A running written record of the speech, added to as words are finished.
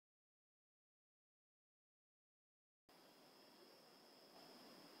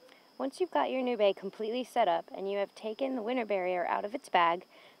Once you've got your Nubé completely set up and you have taken the winter barrier out of its bag,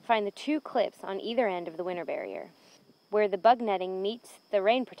 find the 2 clips on either end of the winter barrier. Where the bug netting meets the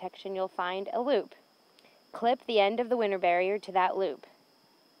rain protection, you'll find a loop. Clip the end of the winter barrier to that loop.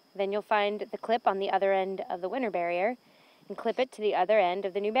 Then you'll find the clip on the other end of the winter barrier and clip it to the other end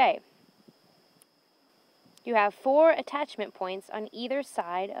of the Nubé. You have 4 attachment points on either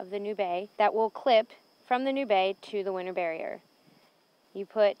side of the Nubé that will clip from the Nubé to the winter barrier. You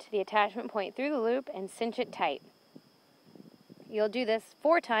put the attachment point through the loop and cinch it tight. You'll do this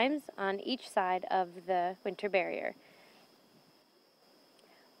 4 times on each side of the winter barrier.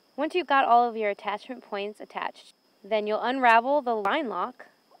 Once you've got all of your attachment points attached, then you'll unravel the line lock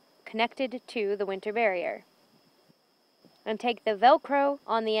connected to the winter barrier. And take the Velcro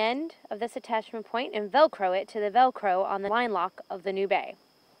on the end of this attachment point and Velcro it to the Velcro on the line lock of the Nubé.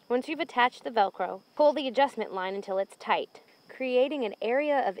 Once you've attached the Velcro, pull the adjustment line until it's tight, creating an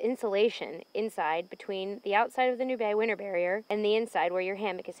area of insulation inside between the outside of the Nubé winter barrier and the inside where your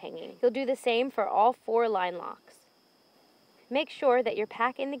hammock is hanging. You'll do the same for all 4 line locks. Make sure that your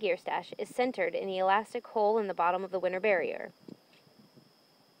pack in the gear stash is centered in the elastic hole in the bottom of the winter barrier.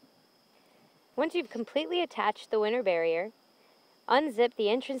 Once you've completely attached the winter barrier, unzip the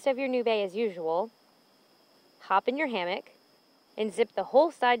entrance of your Nubé as usual, hop in your hammock, and zip the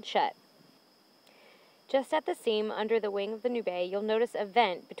whole side shut. Just at the seam under the wing of the Nubé, you'll notice a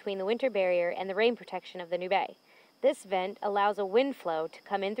vent between the winter barrier and the rain protection of the Nubé. This vent allows a wind flow to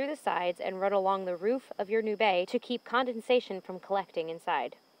come in through the sides and run along the roof of your Nubé to keep condensation from collecting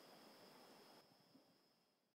inside.